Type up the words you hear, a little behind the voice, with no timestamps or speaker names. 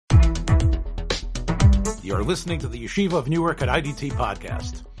You're listening to the Yeshiva of Newark at IDT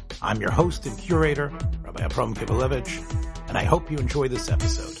podcast. I'm your host and curator, Rabbi Abram Kibalevich, and I hope you enjoy this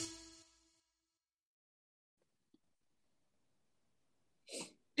episode.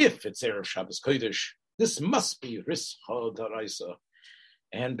 If it's Erev Shabbos Kodesh, this must be Rischa D'Oraisa.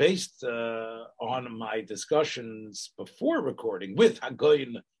 And based on my discussions before recording with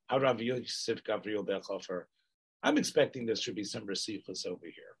Hagoyin Harav Yosef Gabriel Bechhofer, I'm expecting there should be some resichos over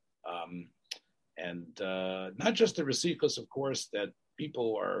here. And not just the resichos, of course, that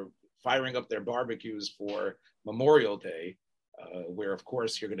people are firing up their barbecues for Memorial Day, where, of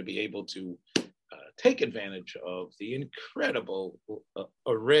course, you're going to be able to take advantage of the incredible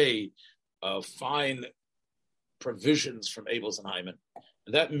array of fine provisions from Abels and Hyman.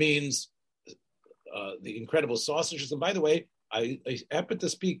 And that means the incredible sausages. And by the way, I happened to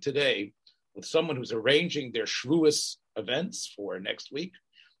speak today with someone who's arranging their Shavuos events for next week.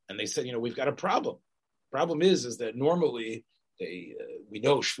 And they said, we've got a problem. Problem is that normally we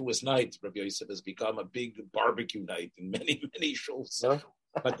know Shavuos night, Rabbi Yosef, has become a big barbecue night in many shuls. No.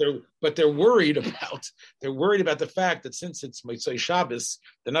 But they're worried about the fact that since it's Motzei Shabbos,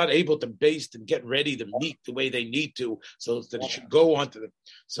 they're not able to baste and get ready the meat the way they need to, so that it should go on to them.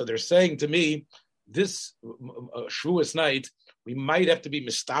 So they're saying to me, this Shavuos night, we might have to be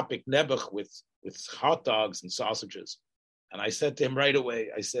mistapik nebuch with hot dogs and sausages. And I said to him right away,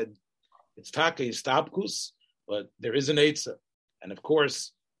 I said, it's take stapkus, but there is an eitzah. And of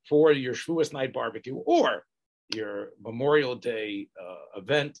course, for your Shavuos night barbecue or your Memorial Day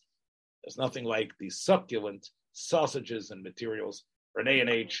event, there's nothing like the succulent sausages and materials for an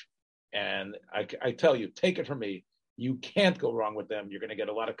A&H. And I tell you, take it from me, you can't go wrong with them. You're going to get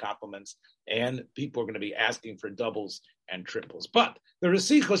a lot of compliments, and people are going to be asking for doubles and triples. But the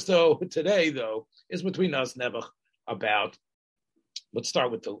resichos, though, today, is between us, Nebuch, about, let's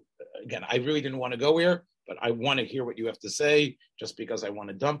start with again, I really didn't want to go here, but I want to hear what you have to say, just because I want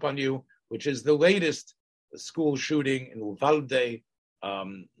to dump on you, which is the latest school shooting in Uvalde.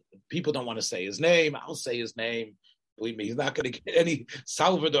 People don't want to say his name. I'll say his name. Believe me, he's not going to get any.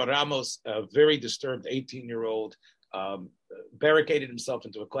 Salvador Ramos, a very disturbed 18-year-old, barricaded himself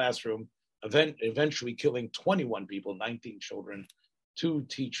into a classroom, eventually killing 21 people, 19 children, 2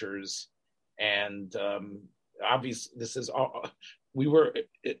 teachers, and obviously this is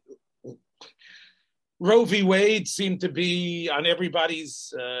Roe v. Wade seemed to be on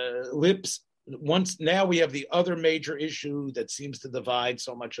everybody's lips. Now we have the other major issue that seems to divide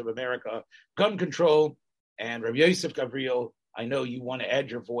so much of America, gun control. And Rabbi Yosef Gabriel, I know you want to add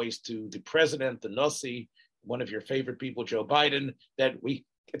your voice to the president, the Nasi, one of your favorite people, Joe Biden, that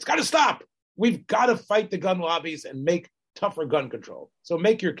it's got to stop. We've got to fight the gun lobbies and make tougher gun control. So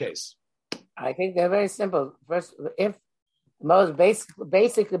make your case. I think they're very simple. First, if the most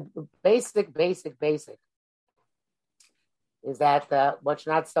basic is that one should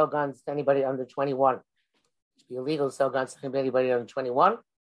not sell guns to anybody under 21. It should be illegal to sell guns to anybody under 21.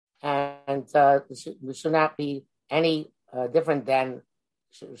 And it should not be any different than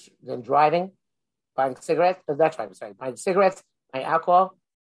driving, buying cigarettes. Buying cigarettes, buying alcohol.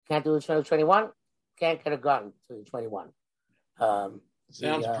 Can't do it to 21. Can't get a gun to 21.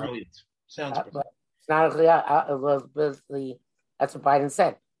 Sounds brilliant. It's not that's what Biden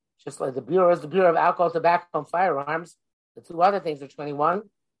said. Just like the Bureau of Alcohol, Tobacco, and Firearms. The 2 other things are 21.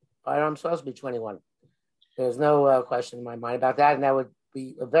 Firearms supposed to be 21. There's no question in my mind about that, and that would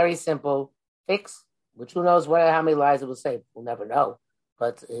be a very simple fix. Which who knows how many lives it will save? We'll never know.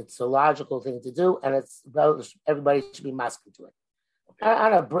 But it's a logical thing to do, and everybody should be masking to it.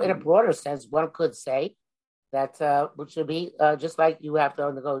 In a broader sense, one could say that which should be just like you have to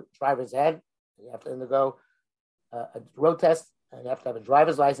undergo driver's ed, you have to undergo a road test, and you have to have a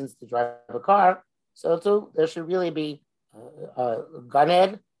driver's license to drive a car. So too, there should really be a gun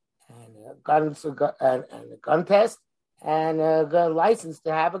ed and a gun test and a gun license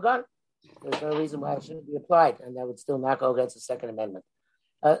to have a gun. There's no reason why it shouldn't be applied, and that would still not go against the Second Amendment.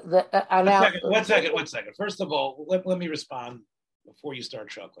 One second. First of all, let me respond before you start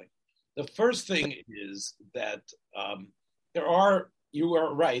chuckling. The first thing is that you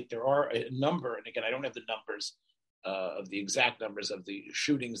are right, there are a number, and again, I don't have the numbers of the exact numbers of the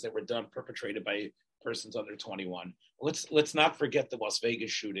shootings that were perpetrated by persons under 21. Let's not forget the Las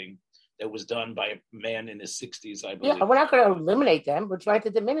Vegas shooting that was done by a man in his 60s, I believe. Yeah, we're not going to eliminate them. We're trying to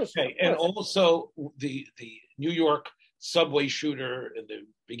diminish them. And also the New York subway shooter in the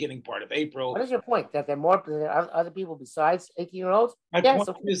beginning part of April. What is your point? That there are more other people besides 18-year-olds? My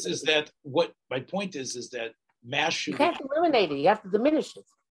point is that mass shooting. You can't eliminate it. You have to diminish it.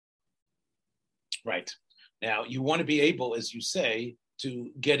 Right. Now, you want to be able, as you say, to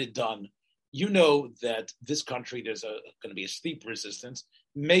get it done you know that this country there's going to be a steep resistance.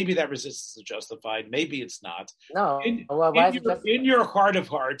 Maybe that resistance is justified. Maybe it's not. No. Why is it justified? In your heart of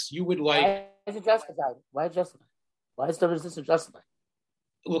hearts, you would like. Why is it justified? Why is it justified? Why is the resistance justified?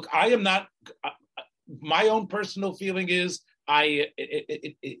 Look, I am not. My own personal feeling is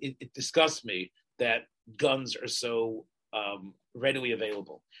it disgusts me that guns are so readily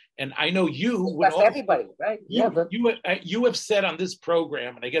available. And I know you would also, everybody, right? You have said on this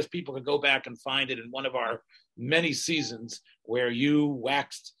program, and I guess people can go back and find it in one of our many seasons where you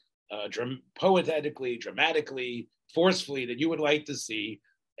waxed poetically, dramatically, forcefully that you would like to see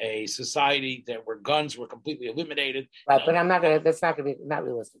a society where guns were completely eliminated. Right, but I'm not going to. That's not going to be not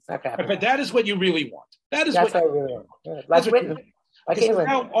realistic. It's not going to happen. But that is what you really want. That's what I really want. Yeah. Like Britain.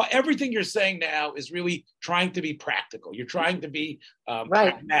 Now, everything you're saying now is really trying to be practical. You're trying to be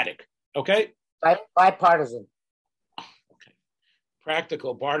pragmatic. Okay. Bipartisan. Okay.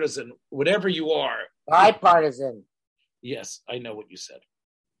 Practical, partisan, whatever you are. Bipartisan. Yes, I know what you said.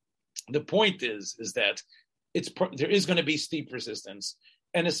 The point is that there is going to be steep resistance.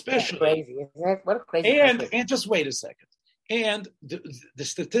 And especially crazy, isn't it? What a crazy and just wait a second. And the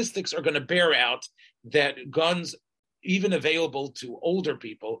statistics are going to bear out that guns, even available to older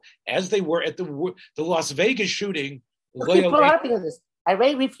people, as they were at the Las Vegas shooting. I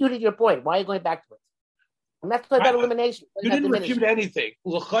already refuted your point. Why are you going back to it? I'm not talking about elimination. You didn't refute anything.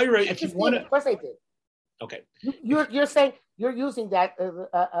 If you want to, of course I did. Okay. You're saying you're using that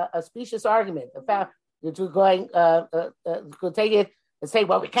a specious argument. The fact that you're going to take it and say,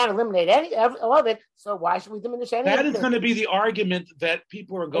 well, we can't eliminate all of it, so why should we diminish any? That is going to be the argument that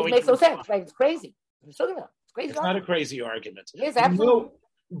people are going to. It makes no sense, right? It's crazy. It's crazy. It's not a crazy argument. It is, absolutely.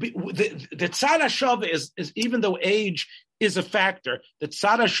 The tzad hashava is even though age is a factor, the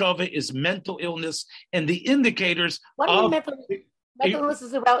tzad hashava is mental illness and the indicators of mental illness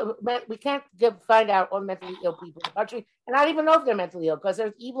is irrelevant. We can't find out all mentally ill people in the country, and not even know if they're mentally ill because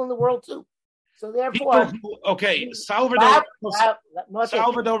there's evil in the world too. So therefore, Salvador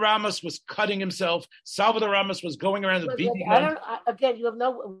Ramos was cutting himself. Salvador Ramos was going around the beating.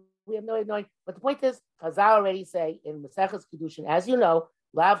 We have no idea. But the point is, Chazal already say in Maseches Kedushin, as you know,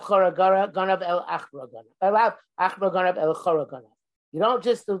 Lav Chora Ganav El Achra Ganav, Lav Achra Ganav El Chora Ganav.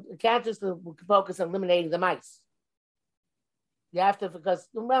 You can't just focus on eliminating the mice. You have to, because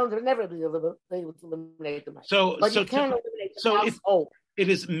they're never able to eliminate the mice. But you can eliminate the household. It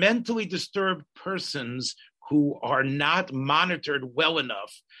is mentally disturbed persons who are not monitored well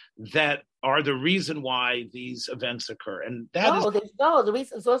enough that are the reason why these events occur. And the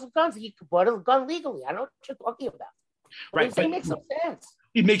reason source of guns, he bought a gun legally. I don't know what you're talking about. Right. It makes no sense.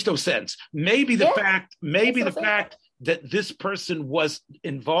 It makes no sense. Maybe the fact that this person was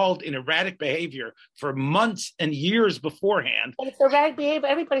involved in erratic behavior for months and years beforehand. But it's erratic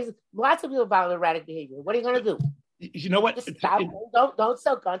behavior. Lots of people about erratic behavior. What are you going to do? You know what? Don't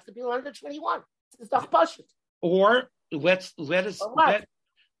sell guns to people under 21. It's not pushing. Or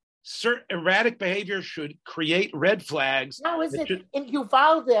certain erratic behavior should create red flags. No, is it in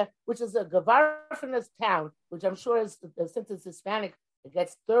Uvalde, which is a Gavarfinist town, which I'm sure is since it's Hispanic, it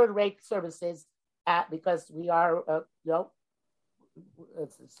gets third-rate services because we are,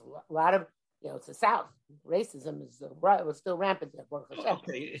 it's a lot of, it's the South. Racism is still rampant there.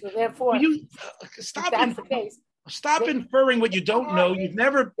 Okay. So therefore, that's the case. Stop inferring what you don't know. You've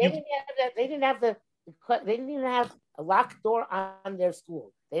never. They didn't even have a locked door on their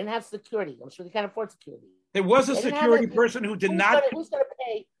school. They didn't have security. I'm sure they can't afford security. There was a security person who did not. Who's going to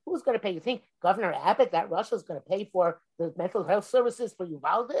pay? Who's going to pay? You think Governor Abbott, that Russia's going to pay for the mental health services for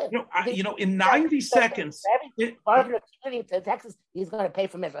Uvalde? In 90 seconds, Governor to Texas, he's going to pay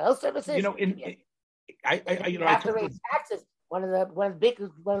for mental health services. I have to raise taxes. One of the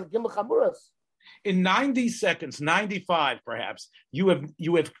Gimel Chamuros. In 90 seconds, 95 perhaps, you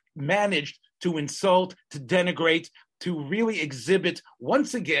have managed to insult, to denigrate, to really exhibit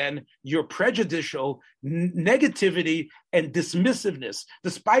once again your prejudicial negativity and dismissive,ness,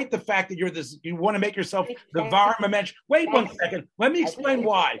 despite the fact that you want to make yourself the Varma. Wait 1 second. Let me explain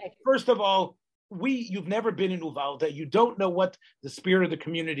why. First of all, you've never been in Uvalde. You don't know what the spirit of the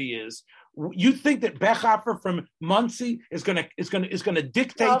community is. You think that Bechhofer from Muncie is going to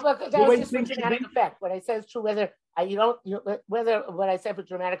dictate the way things should be? Effect. What I say is true. Whether what I said for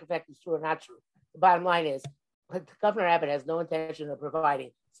dramatic effect is true or not true. The bottom line is, Governor Abbott has no intention of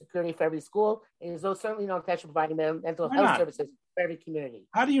providing security for every school. And there's certainly no intention of providing mental health services for every community.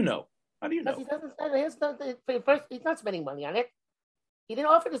 How do you know? Because he doesn't. First, he's not spending money on it. He didn't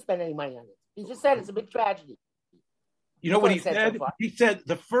offer to spend any money on it. He just said it's a big tragedy. You know what he said? He said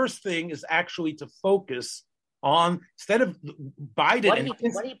the first thing is actually to focus instead of Biden.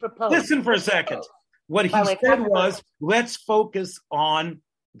 What do you propose? Listen for a second. What he said was, let's focus on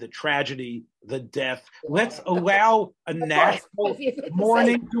the tragedy, the death. Let's allow a national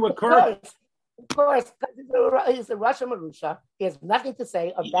mourning to occur. Of course, he's the Russian Marusha. He has nothing to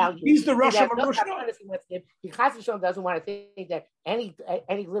say about you. He's the Russian Marusha. He doesn't want to think that any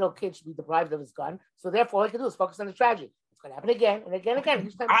little kid should be deprived of his gun. So therefore, all he can do is focus on the tragedy. It's going to happen again and again and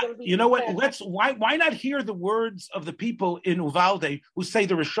again. You know what? Why not hear the words of the people in Uvalde who say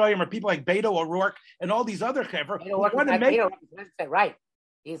the Rishayim are people like Beto O'Rourke and all these other chevra who want to make right.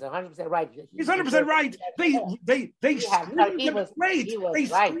 He's 100% right. He's 100% right. They screamed him great. They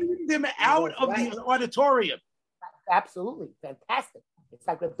screamed him out of the auditorium. Absolutely fantastic. It's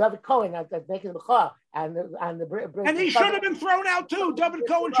like with David Cohen making the call and he should have been thrown out too. David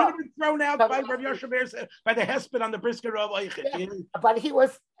Cohen should have been thrown out by Rav Yoshe Meir, by the hesped on the brisket of Eichel. But he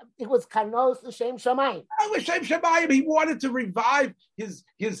was Kanos L'Shem Shamayim. L'Shem Shamayim. He wanted to revive his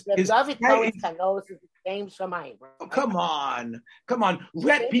David Cohen Kanos L'Shem Shamayim. Oh, come on.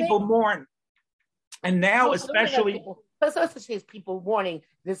 Let people mourn. And now, especially. Especially as people warning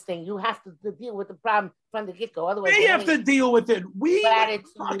this thing, you have to deal with the problem from the get-go. Otherwise, they have to deal with it. We are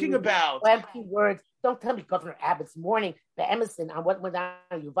talking about empty words. Don't tell me Governor Abbott's warning the Emerson on what went on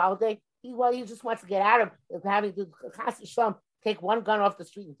in Uvalde. He just wants to get out of having to take one gun off the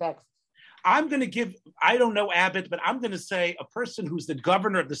street in Texas. I'm going to give, I don't know Abbott, but I'm going to say a person who's the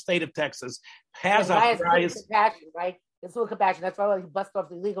governor of the state of Texas has a prize. Compassion, right? It's a little compassion. That's why he busted off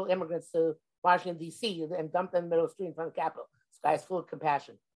the illegal immigrants to Washington, D.C. and dumped them in the middle of the street in front of the Capitol. This guy's full of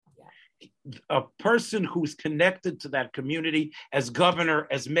compassion. Yeah. A person who's connected to that community as governor,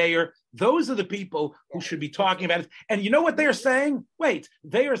 as mayor, those are the people who should be talking about it. And you know what they're saying? Wait,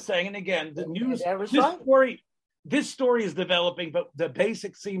 they are saying, and again, the news, this story is developing, but the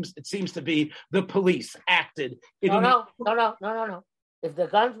basic seems to be the police acted. No. If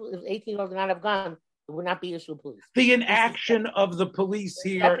 18-year-olds do not have guns, it would not be issue of police. The inaction of the police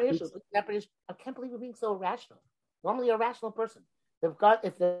here. I can't believe we're being so irrational. Normally, a rational person.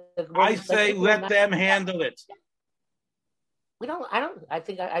 I say let them handle it. I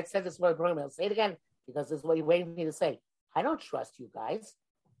think I said this word wrong. I'll say it again because this is what you're waiting for me to say. I don't trust you guys.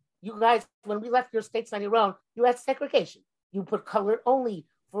 You guys, when we left your states on your own, you had segregation. You put color only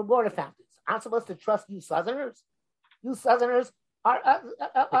for water fountains. I'm supposed to trust you Southerners. You Southerners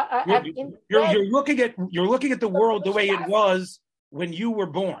you're looking at the world the way it was when you were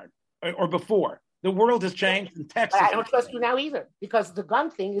born or before. The world has changed in Texas. But I don't trust you now either because the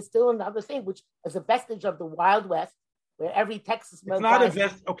gun thing is still another thing, which is a vestige of the Wild West, where every Texas man. It's not a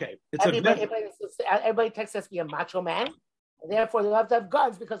vest. Okay, it's everybody in Texas has to be a macho man, and therefore they have to have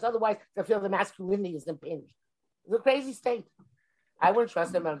guns because otherwise they feel the masculinity is impinged. It's a crazy state. I wouldn't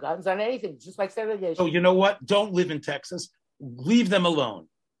trust them on guns on anything, just like segregation. So you know what? Don't live in Texas. Leave them alone.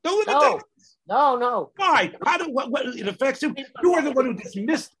 Don't live in Texas. No. Why? What it affects you? You are the one who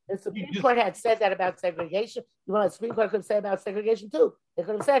dismissed. The Supreme Court had said that about segregation. You know what the Supreme Court could say about segregation too? They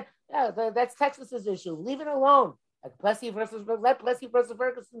could have said, yeah, that's Texas's issue. Leave it alone. Like let Plessy versus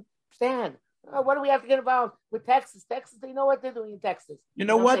Ferguson stand. What do we have to get involved with Texas? Texas, they know what they're doing in Texas. You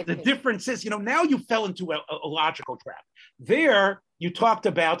know what? The difference is, now you fell into a logical trap. There, you talked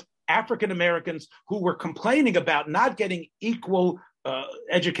about African Americans who were complaining about not getting equal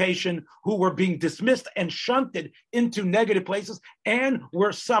education, who were being dismissed and shunted into negative places and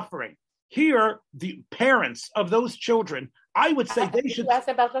were suffering. Here, the parents of those children, I would say they should. Did you ask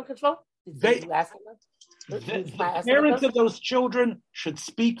about gun control? The parents of those children should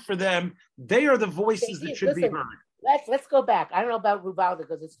speak for them. They are the voices that should be heard. Let's go back. I don't know about Uvalde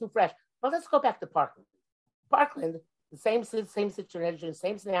because it's too fresh, but let's go back to Parkland. Parkland, the same situation,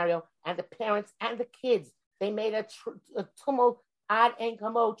 same scenario, and the parents and the kids, they made a tumult ad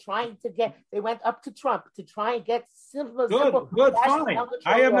incamo they went up to Trump to try and get simple. Good, fine.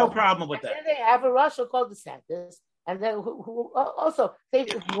 I have no problem with that. And then they have a Russian called DeSantis, and then who also they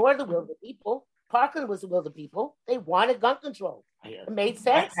ignored the will of the people. Parkland was the will of the people. They wanted gun control. It made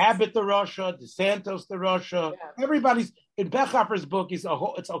sense. Abbott to Russia, DeSantis to Russia. Yeah. Everybody's in Bechhofer's book. It's a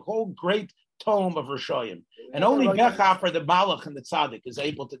whole great tome of Rishayim. And only Bechhofer, the Malach and the Tzaddik, is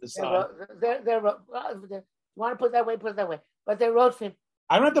able to decide. You want to put it that way, put it that way. But they wrote for him.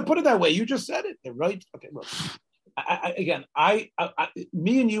 I don't have to put it that way. You just said it. They're right. Okay, look.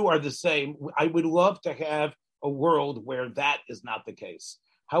 Me and you are the same. I would love to have a world where that is not the case.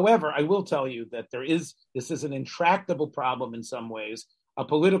 However, I will tell you that this is an intractable problem in some ways, a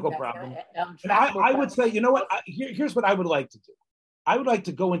political problem. I would say, you know what? Here's what I would like to do. I would like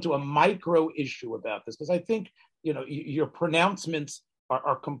to go into a micro issue about this because I think, your pronouncements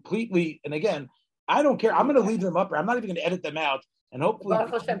are completely, and again, I don't care. I'm going to leave them up. I'm not even going to edit them out. And hopefully,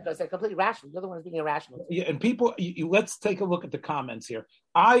 because they're completely rational. You're the ones being irrational. Yeah, and people, let's take a look at the comments here.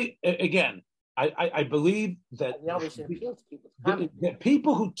 I believe that we should appeal to people. The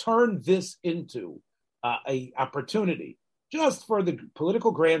people who turn this into a opportunity just for the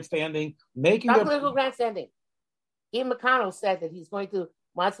political grandstanding, making political grandstanding. Ian McConnell said that he's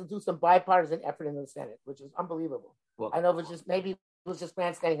wants to do some bipartisan effort in the Senate, which is unbelievable. Well, I know it was just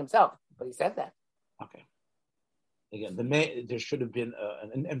grandstanding himself, but he said that. Okay. Again, there should have been,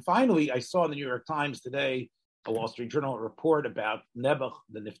 and finally, I saw in the New York Times today, a Wall Street Journal report about Nebuch,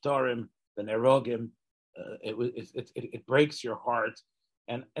 the Niftarim, the Nerogim. It breaks your heart,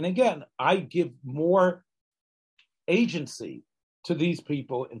 and again, I give more agency to these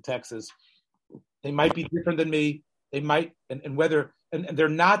people in Texas. They might be different than me. They might, and they're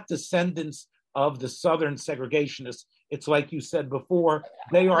not descendants of the Southern segregationists. It's like you said before,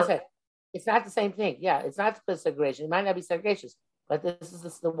 they are. It's not the same thing. Yeah, it's not segregation. It might not be segregation, but this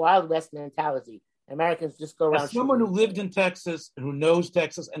is the Wild West mentality. Americans just go around. As someone who lived in Texas and who knows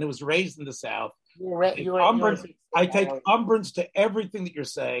Texas and who was raised in the South, I take umbrance to everything that you're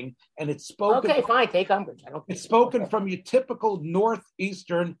saying, and it's spoken. Okay, fine, take umbrance. It's spoken from your typical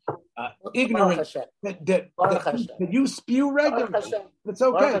northeastern ignorance that you spew regularly. It's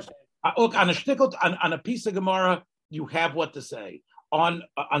okay. Look, on a piece of Gemara, you have what to say. On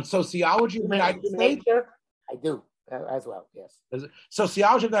sociology of the United States, I do as well. Yes,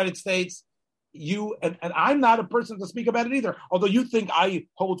 sociology of the United States. You and I'm not a person to speak about it either. Although you think I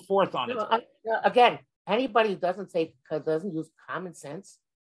hold forth on it. Again, anybody who doesn't use common sense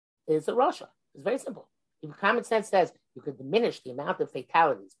is a Russia. It's very simple. If common sense says you could diminish the amount of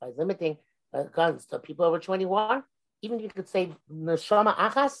fatalities by limiting guns to people over 21, even if you could say neshama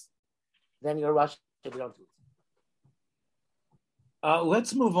achas, then you're a Russia. We don't do it.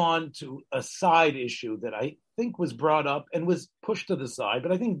 Let's move on to a side issue that I think was brought up and was pushed to the side.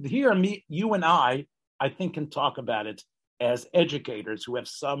 But I think here, you and I think can talk about it as educators who have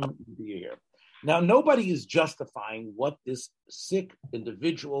some idea here. Now, nobody is justifying what this sick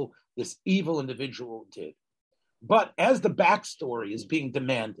individual, this evil individual did. But as the backstory is being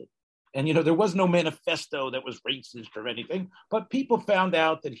demanded, and, there was no manifesto that was racist or anything, but people found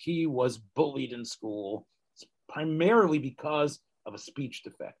out that he was bullied in school, primarily because of a speech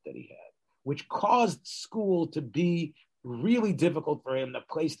defect that he had, which caused school to be really difficult for him, the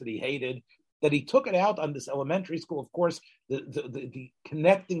place that he hated, that he took it out on this elementary school. Of course, the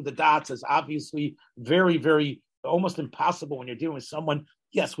connecting the dots is obviously very, very almost impossible when you're dealing with someone,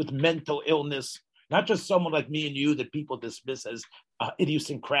 yes, with mental illness, not just someone like me and you that people dismiss as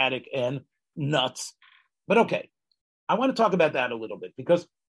idiosyncratic and nuts. But okay, I want to talk about that a little bit because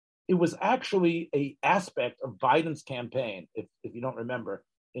it was actually an aspect of Biden's campaign, if you don't remember,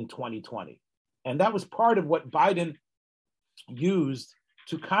 in 2020. And that was part of what Biden used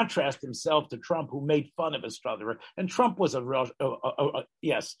to contrast himself to Trump, who made fun of his brother. And Trump was Trump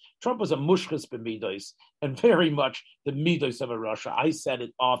was a mushkas b'midos, and very much the midos of a Russia. I said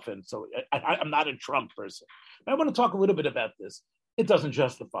it often, so I'm not a Trump person. But I want to talk a little bit about this. It doesn't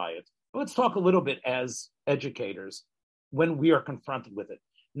justify it. But let's talk a little bit as educators when we are confronted with it.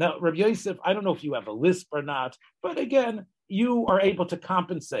 Now, Rabbi Yosef, I don't know if you have a lisp or not, but again, you are able to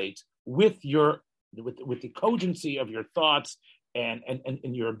compensate with the cogency of your thoughts and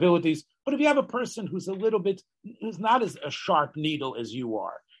your abilities. But if you have a person who's not as a sharp needle as you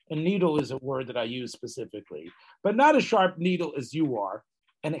are, and needle is a word that I use specifically, but not a sharp needle as you are,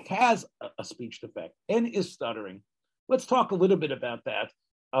 and it has a speech defect and is stuttering, let's talk a little bit about that,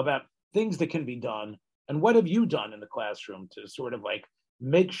 about things that can be done, and what have you done in the classroom to sort of like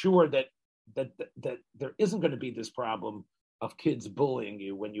make sure that there isn't going to be this problem of kids bullying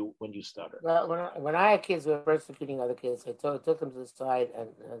you when you stutter. Well, when I had kids who were persecuting other kids, I took them to the side and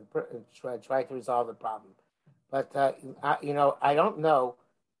tried to resolve the problem. But I don't know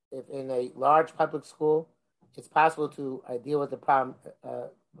if in a large public school it's possible to deal with the problem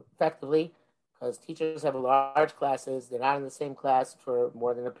effectively, because teachers have large classes. They're not in the same class for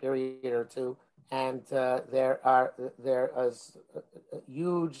more than a period or two. And there is a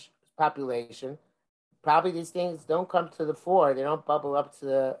huge population. Probably these things don't come to the fore. They don't bubble up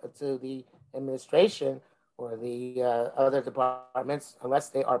to the administration or the other departments unless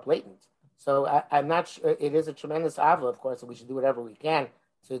they are blatant. So I'm not sure. It is a tremendous ava, of course, and we should do whatever we can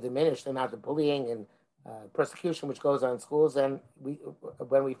to diminish the amount of bullying and persecution which goes on in schools. And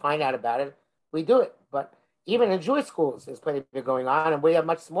when we find out about it, we do it. But even in Jewish schools, there's plenty of it going on, and we have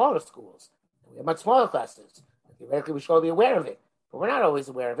much smaller schools. We have much smaller classes. Theoretically, we should all be aware of it, but we're not always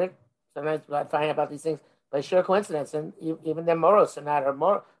aware of it. Sometimes I find out about these things by sheer coincidence, and even their moros are not,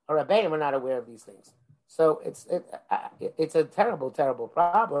 or our Rebbeim are not aware of these things. So it's a terrible, terrible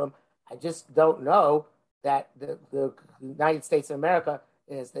problem. I just don't know that the United States of America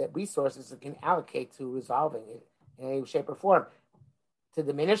is the resources it can allocate to resolving it in any shape or form. To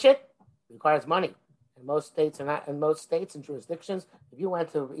diminish it requires money. And most states are not, in most states and jurisdictions, if you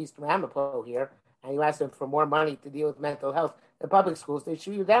went to East Ramapo here and you asked them for more money to deal with mental health in public schools, they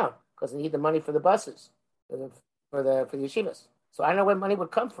shoot you down because they need the money for the buses, for the yeshivas. So I don't know where money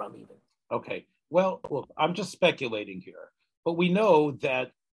would come from even. Okay. Well, look, I'm just speculating here, but we know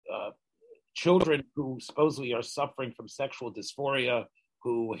that children who supposedly are suffering from sexual dysphoria,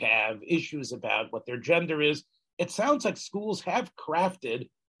 who have issues about what their gender is, it sounds like schools have crafted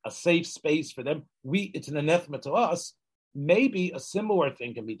a safe space for them. It's an anathema to us. Maybe a similar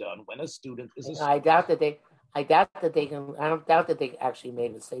thing can be done when a student is a student. I doubt that they can. I don't doubt that they actually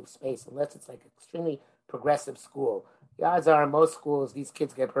made a safe space unless it's like extremely progressive school. The odds are in most schools these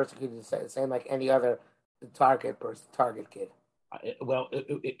kids get persecuted the same like any other target kid.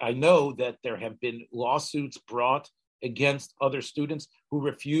 I know that there have been lawsuits brought against other students who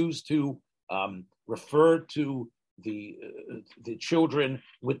refuse to refer to the children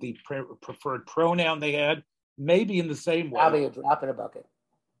with the preferred pronoun they had. Maybe in the same way. Probably a drop in a bucket.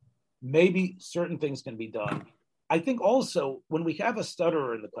 Maybe certain things can be done. I think also when we have a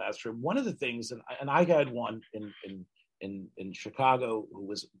stutterer in the classroom, one of the things, and I had one in Chicago who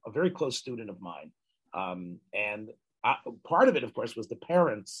was a very close student of mine, part of it, of course, was the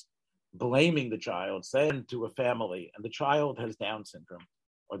parents blaming the child, saying to a family, and the child has Down syndrome,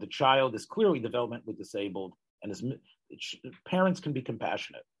 or the child is clearly developmentally disabled, and parents can be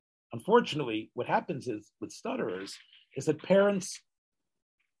compassionate. Unfortunately, what happens is with stutterers is that parents,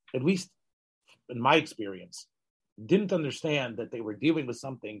 at least in my experience, didn't understand that they were dealing with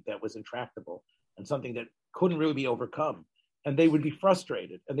something that was intractable and something that couldn't really be overcome. And they would be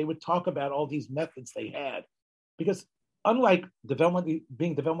frustrated, and they would talk about all these methods they had. Because unlike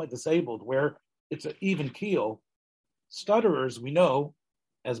being developmentally disabled, where it's an even keel, stutterers, we know,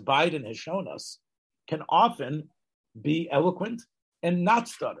 as Biden has shown us, can often be eloquent and not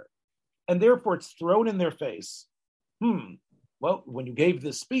stutter. And therefore, it's thrown in their face. Well, when you gave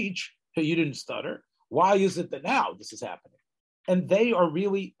this speech, you didn't stutter. Why is it that now this is happening? And they are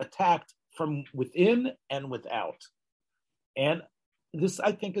really attacked from within and without. And this,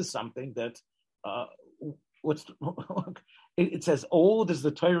 I think, is something that it's as old as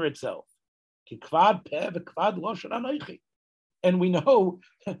the Torah itself. And we know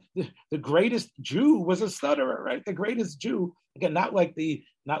the greatest Jew was a stutterer, right? The greatest Jew, again, not like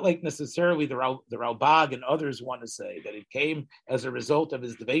necessarily the Ralbag and others want to say that it came as a result of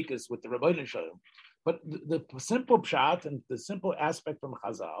his dveikus with the Rebbeinu Shalom. But the simple pshat and the simple aspect from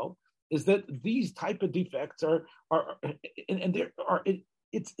Chazal is that these type of defects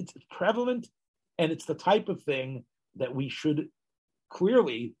it's prevalent, and it's the type of thing that we should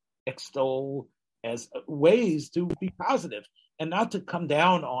clearly extol as ways to be positive and not to come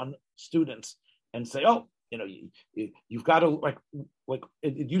down on students and say, oh, you've got to like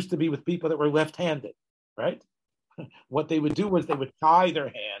it used to be with people that were left-handed, right? What they would do was they would tie their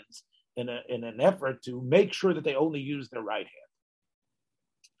hands in an effort to make sure that they only use their right hand.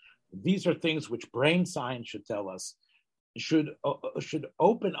 These are things which brain science should tell us should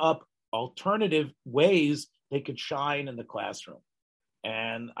open up alternative ways they could shine in the classroom.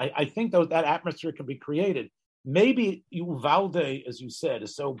 And I think that atmosphere can be created. Maybe Uvalde, as you said,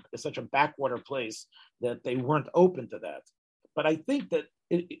 is such a backwater place that they weren't open to that. But I think that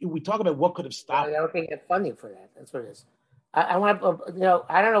we talk about what could have stopped. I don't think they have funding for that. That's what it is. I want to,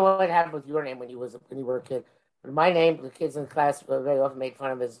 I don't know what happened with your name when you were a kid. But my name, the kids in the class very often made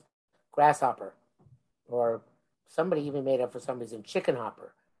fun of as Grasshopper, or somebody even made up for some reason Chicken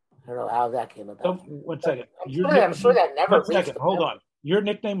Hopper. I don't know how that came about. So, 1 second. I'm sure that never. 1 second. Hold on. Your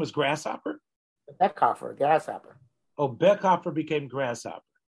nickname was Grasshopper? Beckhoffer, Grasshopper. Oh, Beckhoffer became Grasshopper.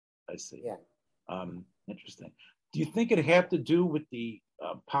 I see. Yeah. Interesting. Do you think it had to do with the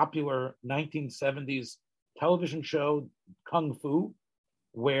popular 1970s television show Kung Fu,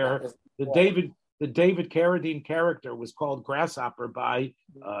 where the David Carradine character was called Grasshopper by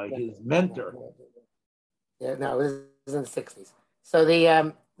his mentor? Yeah, no, it was in the 60s. So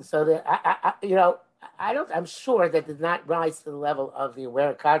I'm sure that did not rise to the level of the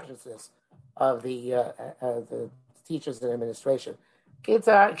aware consciousness of the teachers and administration. Kids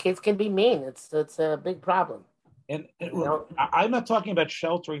can be mean. It's a big problem. And I'm not talking about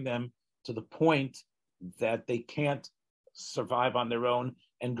sheltering them to the point that they can't survive on their own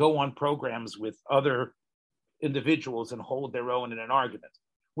and go on programs with other individuals and hold their own in an argument.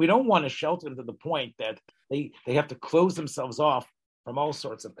 We don't want to shelter them to the point that they have to close themselves off from all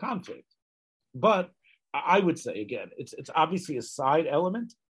sorts of conflict. But I would say, again, it's obviously a side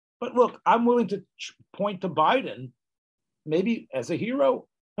element. But look, I'm willing to point to Biden maybe as a hero.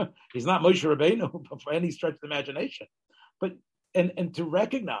 He's not Moshe Rabbeinu for any stretch of the imagination. But and to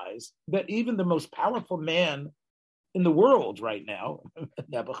recognize that even the most powerful man in the world right now,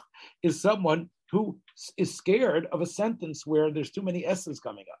 Nebuch, is someone who is scared of a sentence where there's too many S's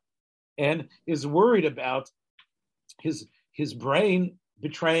coming up and is worried about his brain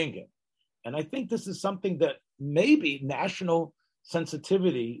betraying him. And I think this is something that maybe national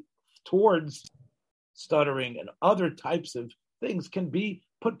sensitivity towards stuttering and other types of things can be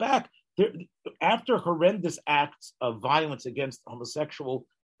put back. There, after horrendous acts of violence against homosexual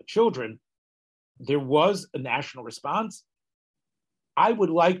children, there was a national response. I would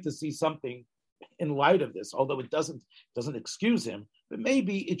like to see something in light of this, although it doesn't excuse him, but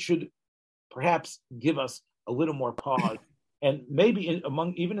maybe it should perhaps give us a little more pause. And maybe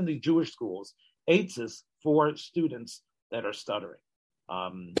even in the Jewish schools, eitzes for students that are stuttering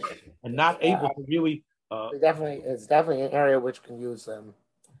and not able to really. It's definitely an area which can use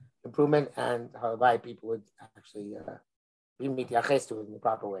improvement, and how people would actually meet the aches to it in the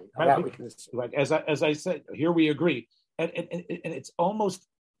proper way. Right. That we can, like as I said, here we agree, and it's almost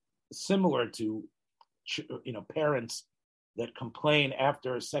similar to parents that complain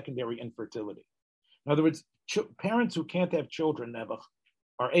after secondary infertility. In other words, parents who can't have children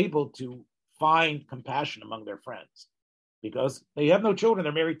are able to find compassion among their friends because they have no children.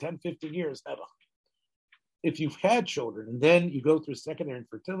 They're married 10, 15 years. If you've had children and then you go through secondary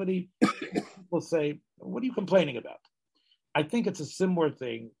infertility, people say, what are you complaining about? I think it's a similar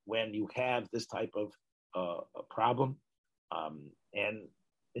thing when you have this type of a problem. And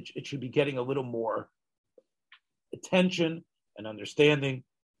it should be getting a little more attention and understanding.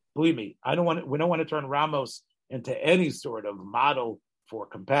 Believe me, we don't want to turn Ramos into any sort of model for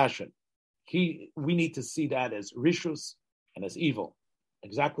compassion. We need to see that as rishus and as evil.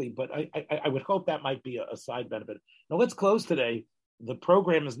 Exactly, but I would hope that might be a side benefit. Now let's close today. The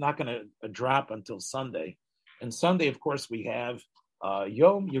program is not going to drop until Sunday. And Sunday, of course, we have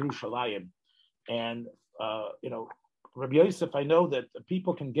Yom Yerushalayim. And, Rabbi Yosef, I know that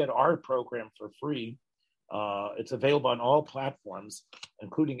people can get our program for free. It's available on all platforms,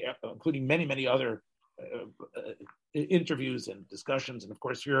 including many, many other interviews and discussions, and of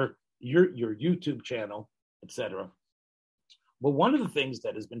course your YouTube channel, etc. But one of the things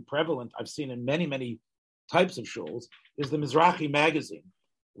that has been prevalent, I've seen in many, many types of shuls, is the Mizrahi magazine,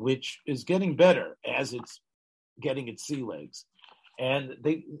 which is getting better as it's getting its sea legs. And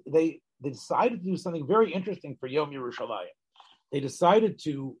they decided to do something very interesting for Yom Yerushalayim. They decided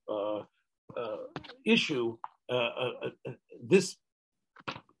to issue this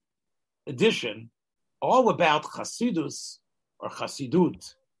edition all about Hasidus or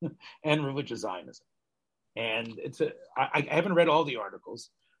Hasidut and religious Zionism. And I haven't read all the articles,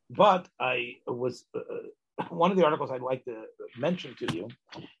 but I was one of the articles I'd like to mention to you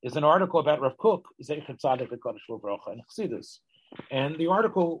is an article about Rav Kook, Zeichet Tzaddik V'Kodesh L'Vrocha, and Chassidus. And the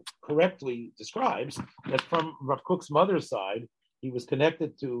article correctly describes that from Rav Kook's mother's side, he was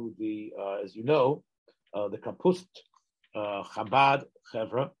connected to the, as you know, the Kapust Chabad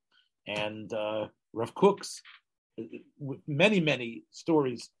Chevra, and Rav Kook's many, many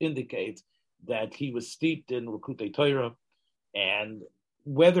stories indicate that he was steeped in Likutei Torah, and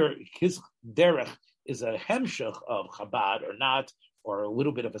whether his derech is a hemshech of Chabad or not, or a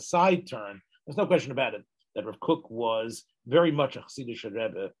little bit of a side turn, there's no question about it that Rav Kook was very much a Chassidish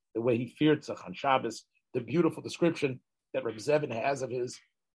Rebbe, the way he feared Tzach on Shabbos, the beautiful description that Reb Zevin has of his,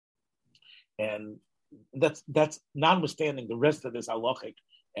 and that's notwithstanding the rest of this halachic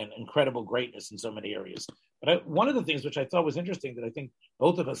and incredible greatness in so many areas. But one of the things which I thought was interesting that I think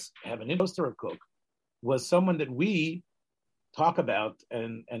both of us have an interest in Rav Kook was someone that we talk about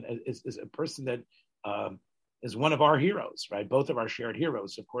and is a person that is one of our heroes, right? Both of our shared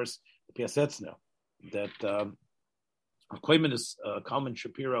heroes, of course, the Piasetzna, that Koimenis Kalman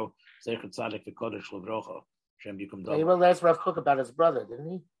Shapiro, Zeichet Tzaddik V'Kodesh L'Vrocha, Shem Yikum Dov. He will ask Rav Kook about his brother, didn't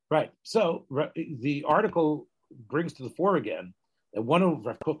he? Right. So the article brings to the fore again that one of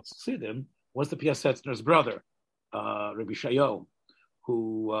Rav Kook's Chassidim was the Piasetzner's brother, Rabbi Shayo,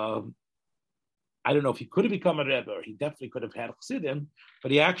 who I don't know if he could have become a Rebbe, or he definitely could have had Chassidim,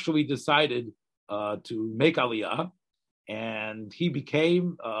 but he actually decided to make Aliyah, and he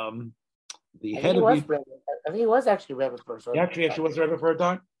became the head of the... I think he was actually Rebbe first. He actually was Rebbe for a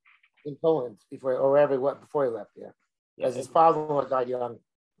time? In Poland, before he left, yeah. Because his father-in-law died young.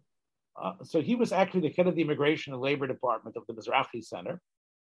 So he was actually the head of the Immigration and Labor Department of the Mizrahi Center.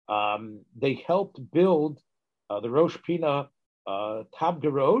 They helped build the Rosh Pina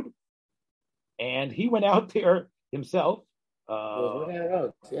Tabgerod, and he went out there himself. He was working on the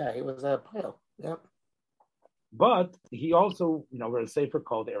road. Yeah, he was a pilot. Yeah. But he also, wrote a sefer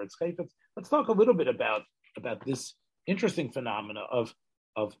called Eretz Chayfetz. Let's talk a little bit about this interesting phenomena of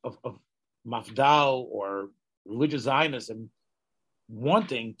Mafdal or religious Zionism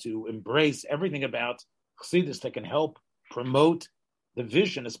wanting to embrace everything about Chassidus that can help promote the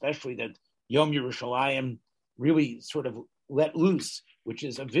vision, especially that Yom Yerushalayim really sort of let loose, which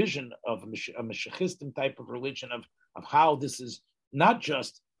is a vision of a Meshachistim type of religion of how this is not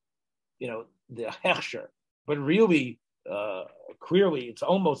just, the Hechsher, but really, clearly, it's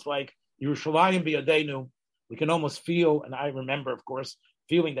almost like Yerushalayim b'yadeinu. We can almost feel, and I remember, of course,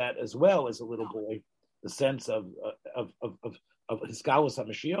 feeling that as well as a little boy, the sense of Hisgalus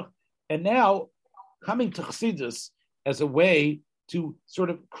HaMashiach, and now coming to Chassidus as a way to sort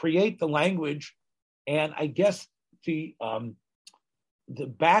of create the language, and I guess the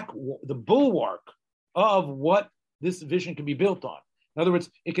bulwark of what this vision can be built on. In other words,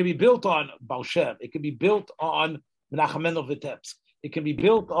 it can be built on Baal Shem, it can be built on Menachem Mendel Vitebsk, it can be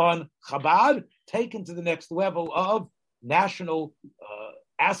built on Chabad, taken to the next level of national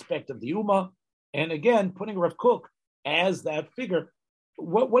aspect of the Ummah, and again, putting Rav Kook as that figure.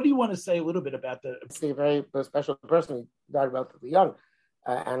 What do you want to say a little bit about that? He's a very special person. He died relatively young.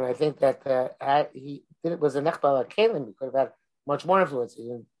 And I think that it was a Nechbal Kalim. He could have had much more influence. He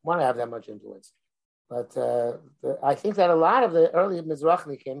didn't want to have that much influence. But I think that a lot of the early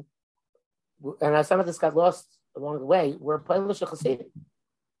Mizrachnikim, and some of this got lost along the way, were Polish Chassidim.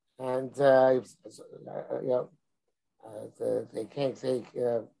 And,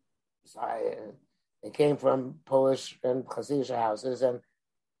 they came from Polish and Chassidic houses. And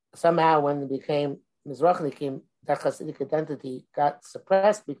somehow when they became Mizrachnikim, that Hasidic identity got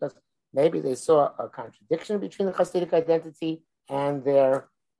suppressed because maybe they saw a contradiction between the Hasidic identity and their...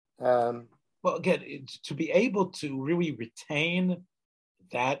 Well, again, to be able to really retain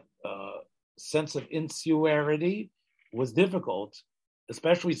that sense of insularity was difficult,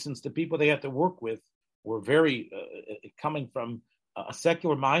 especially since the people they had to work with were very coming from a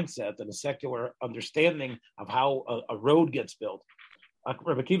secular mindset and a secular understanding of how a road gets built.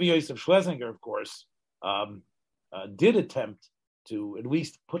 Rabbi Akiva Yosef Schlesinger, of course, did attempt to at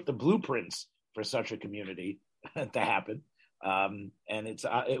least put the blueprints for such a community to happen. And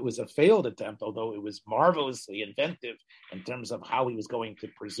it was a failed attempt, although it was marvelously inventive in terms of how he was going to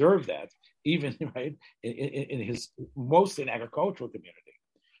preserve that, even right in his mostly in agricultural community.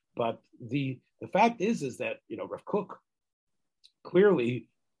 But the fact is that Rav Kook clearly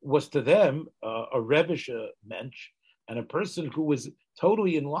was to them a Rebbeische mensch and a person who was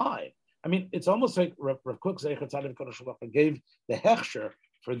totally in line. I mean, it's almost like Rav Kook gave the hechsher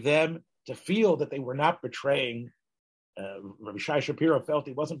for them to feel that they were not betraying. Rabbi Shai Shapiro felt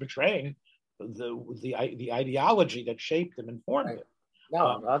he wasn't betraying the ideology that shaped him and formed him.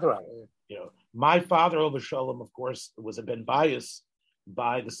 No, otherwise. My father, Ova Shalom, of course, was a ben bias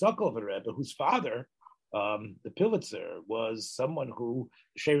by the Sokolver Rebbe, whose father, the Pilitzer, was someone who,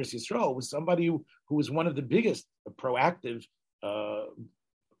 Sheres Yisrael, was somebody who was one of the biggest proactive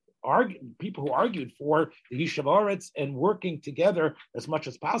people who argued for the Yishuv Haaretz and working together as much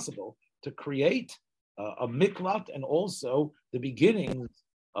as possible to create a miklat and also the beginnings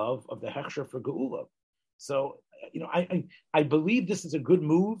of the hechsher for Geula. So, I believe this is a good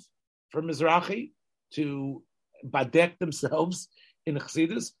move for Mizrahi to badek themselves in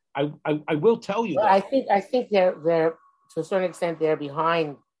Chassidus. I will tell you that. I think they're to a certain extent they're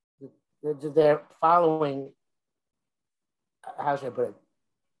behind. They're following. How should I put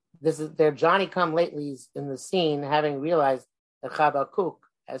it? They're Johnny Come Latelys in the scene, having realized that Habakkuk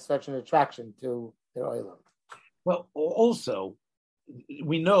has such an attraction to their oilam. Well, also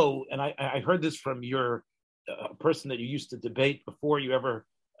we know, and I heard this from your person that you used to debate before you ever.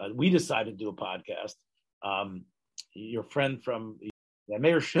 We decided to do a podcast. Your friend from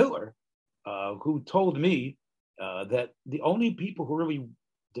Meir Schiller, who told me that the only people who are really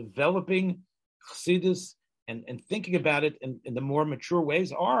developing Chassidus and thinking about it in the more mature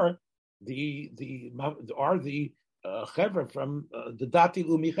ways are the Chevra from the Dati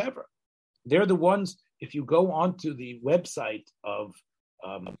Lumi Chevra. They're the ones. If you go onto the website of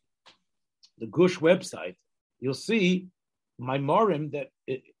the Gush website, you'll see Maimorim that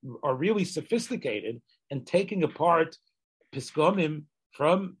are really sophisticated and taking apart Pisgomim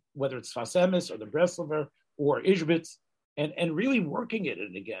from whether it's Fasemis or the Breslover or Ishbitz and really working it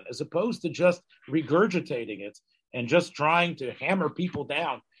in again, as opposed to just regurgitating it and just trying to hammer people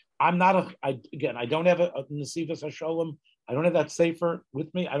down. I don't have a Nesivas HaSholem. I don't have that sefer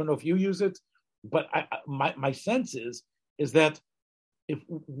with me. I don't know if you use it, but my sense is is that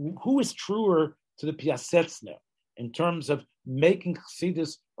who is truer to the Piasetzner in terms of making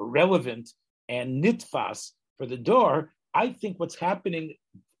Chassidus relevant and nitfas for the door? I think what's happening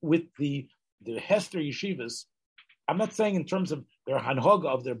with the Hester yeshivas, I'm not saying in terms of their hanhoga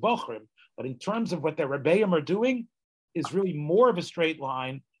of their bochrim, but in terms of what their rebbeim are doing, is really more of a straight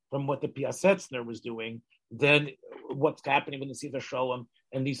line from what the Piasetzner was doing than what's happening with the Seder Shalom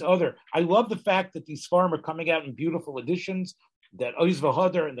and these other. I love the fact that these farm are coming out in beautiful editions, that Oiz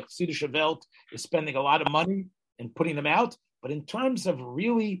Vahoder and the Chassidische Welt is spending a lot of money and putting them out. But in terms of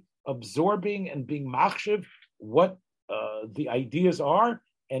really absorbing and being machshiv what the ideas are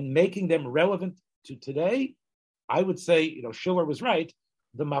and making them relevant to today, I would say, Schiller was right.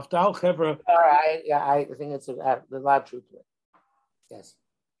 The Mafdal Chevra. I think there's a lot of truth to it. Yes.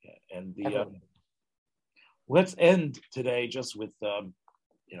 Yeah, and let's end today just with, about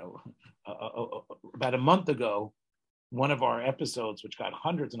a month ago, one of our episodes, which got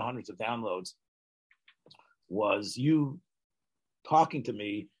hundreds and hundreds of downloads, was you talking to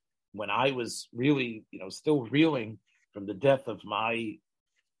me when I was really, still reeling from the death of my,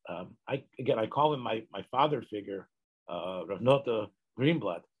 I call him my father figure, Rav Nota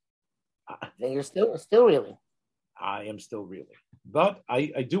Greenblatt. Then you're still reeling. I am still reeling. But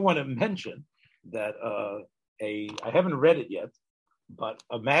I do want to mention that I haven't read it yet, but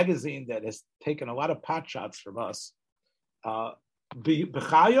a magazine that has taken a lot of pot shots from us,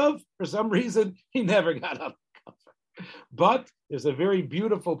 Bechayov, for some reason, he never got on the cover. But there's a very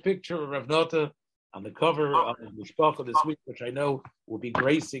beautiful picture of Rav Nota on the cover of the Mishpacha this week, which I know will be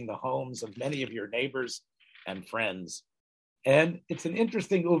gracing the homes of many of your neighbors and friends. And it's an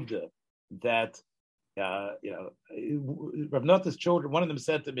interesting uvda that, Rav Nota's children, one of them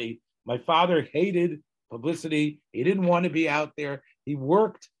said to me, my father hated publicity. He didn't want to be out there. He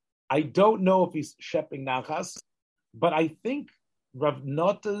worked. I don't know if he's shepping nachas, but I think Rav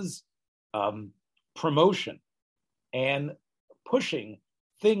Nota's promotion and pushing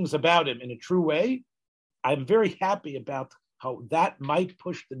things about him in a true way, I'm very happy about how that might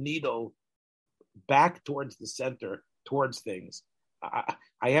push the needle back towards the center, towards things.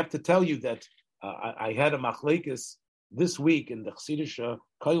 I have to tell you that I had a machlekes this week in the Chassidische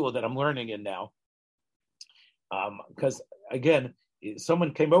Kollel that I'm learning in now. Because, again,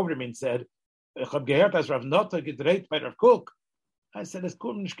 someone came over to me and said, Ich habe gehört, dass Rav Nota gedreht bei Rav Kook. I said, es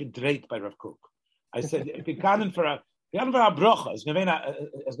kommt nicht gedreht bei Rav Kook. I said, wir können für a brocha. Es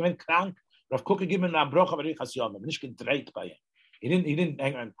gewinnt krank. Rav Kook gegeben eine brocha bei Richas Yom. Nicht gedreht bei ihm. He didn't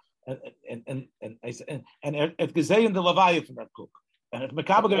hang on. And I said, and it gesehen the Leviathan from Rav Kook. And it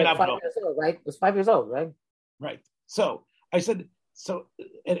Makabel gave a brocha. Right? It was 5 years old, right? Right. So I said,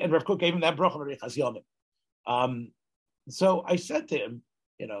 and Rav Kook gave him that brocha by Richas Yom. So I said to him,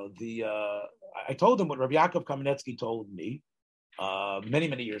 I told him what Rabbi Yaakov Kamenetsky told me many,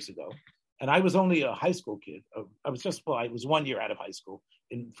 many years ago. And I was only a high school kid. I was 1 year out of high school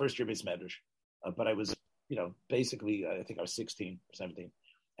in first year Beis Medrash. But I was, basically, I think I was 16 or 17.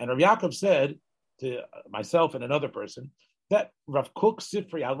 And Rabbi Yaakov said to myself and another person that Rav Kook's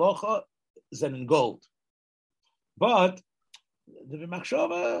Sifrei Halacha is in gold. But the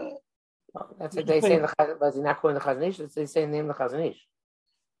Machshava... That's what they say in the Chazon Ish. Was he not quoting the Chazon Ish? They say the name of the Chazon Ish.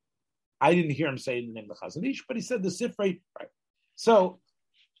 I didn't hear him say the name of the Chazon Ish, but he said the Sifrei. Right. So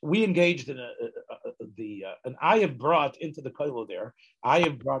we engaged in and I have brought into the kollel there. I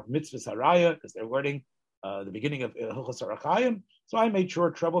have brought mitzvahs haraya because they're learning the beginning of Hilchos Arachayim. So I made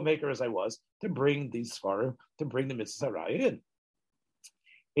sure, troublemaker as I was, to bring these svarim, to bring the mitzvahs haraya in.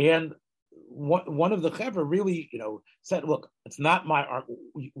 And one of the chevra really, said, "Look, it's not my art.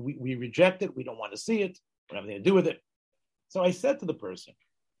 We reject it. We don't want to see it. We don't have anything to do with it." So I said to the person,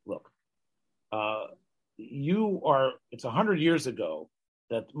 "Look, it's 100 years ago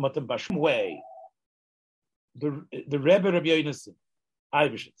that Matan Bashim Way, the Rebbe Rabbi Yonason,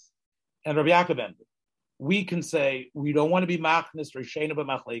 Eibeshitz, and Rabbi Yaakov Ender, we can say we don't want to be machnis or sheina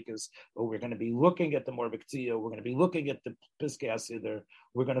b'machlekas, but we're going to be looking at the Morbektiya, we're going to be looking at the Piskei HaSiddur,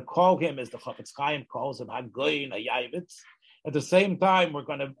 we're going to call him as the Chafetz Chaim calls him Hagoyin Hayayvitz. At the same time, we're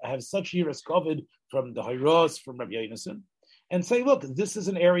going to have such yiras kavod from the Hayros, from Rabbi Yonason, and say, look, this is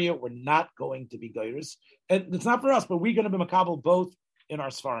an area we're not going to be goyers, and it's not for us, but we're going to be makabel both in our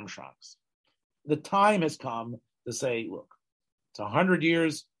Sfarim Shanks. The time has come to say, look, it's 100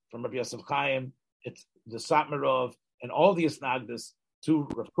 years from Rabbi Yosef Chaim, it's the Satmarov and all the Isnagdas to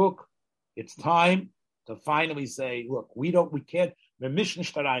Rav Kook. It's time to finally say, look, we can't, we're mission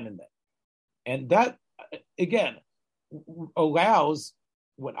shtarayin in that. And that, again, allows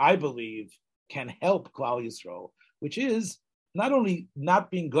what I believe can help Klal Yisrael, which is not only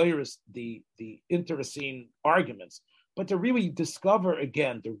not being goyrus the interesting arguments, but to really discover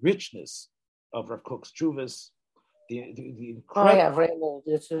again the richness of Rav Kook's Tshuvas, the incredible.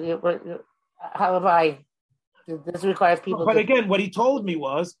 Halavai. This requires people. But again, what he told me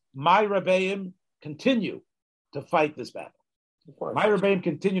was, my Rebbeim continue to fight this battle. My Rebbeim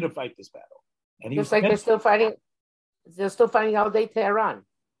continue to fight this battle, and just like they're still fighting. They're still fighting all day Tehran.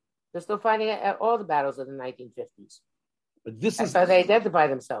 They're still fighting at all the battles of the 1950s. But that's how they identify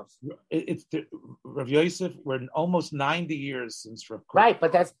themselves. It's Rav Yosef. We're almost 90 years since Rav Kook. Right,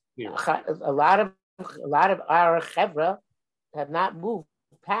 but that's a lot of our chevra have not moved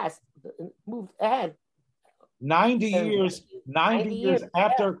ahead. 90 years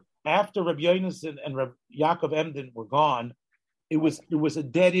after Rav Yonason and Rav Yaakov Emden were gone, it was a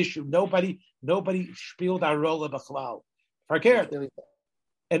dead issue. Nobody spieled our role of Achlal.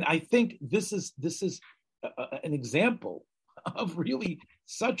 And I think this is an example of really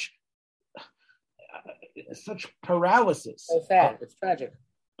such paralysis. So sad. It's tragic.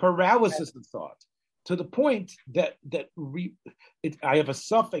 Paralysis of thought, to the point that I have a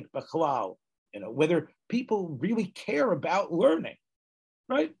suffix b'chlal, whether people really care about learning,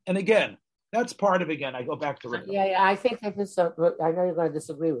 right? And again, that's part of, I go back to I think that this. I know you're going to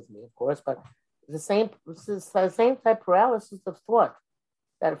disagree with me, of course, but the same type of paralysis of thought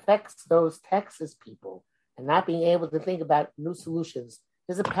that affects those Texas people and not being able to think about new solutions.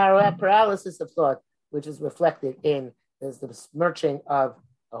 There's a paralysis of thought, which is reflected in the smirching of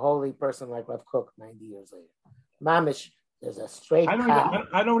a holy person like Rav Kook 90 years later. Mamish, there's a straight. I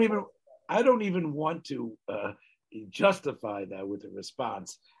don't even want to justify that with a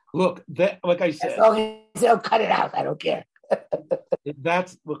response. Look, like I said, they'll cut it out. I don't care.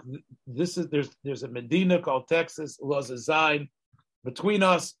 There's a Medina called Texas, Loza Zayin. Between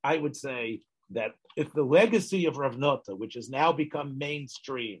us, I would say that if the legacy of Rav Nota, which has now become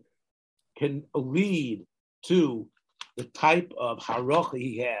mainstream, can lead to the type of harocha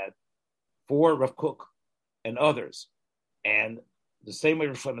he had for Rav Kook and others, and the same way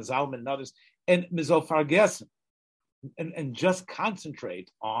Rav Shlomo Zalman and others, and Mizofar Gesem, and just concentrate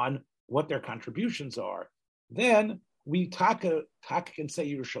on what their contributions are, then we taka can say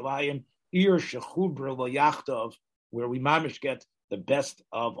Yerushalayim, Ir Shechubra L'Yachtov, where we mamish get the best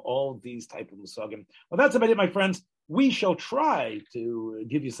of all these type of musagim. Well, that's about it, my friends. We shall try to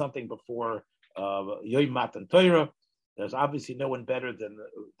give you something before Yom Matan Torah. There's obviously no one better than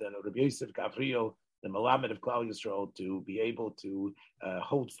Rabbi Yosef Gavriel, the Melamed of Klal Yisrael, to be able to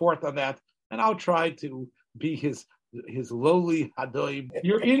hold forth on that. And I'll try to be his lowly hadoim,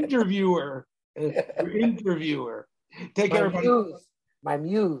 your interviewer. Take care, everybody. My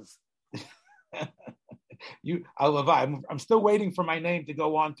muse. I'm still waiting for my name to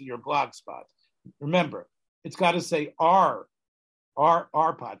go on to your blog spot. Remember, it's got to say our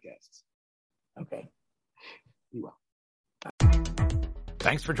podcasts. Okay. You will.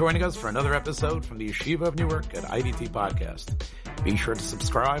 Thanks for joining us for another episode from the Yeshiva of Newark at IDT Podcast. Be sure to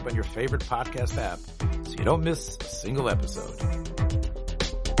subscribe on your favorite podcast app so you don't miss a single episode.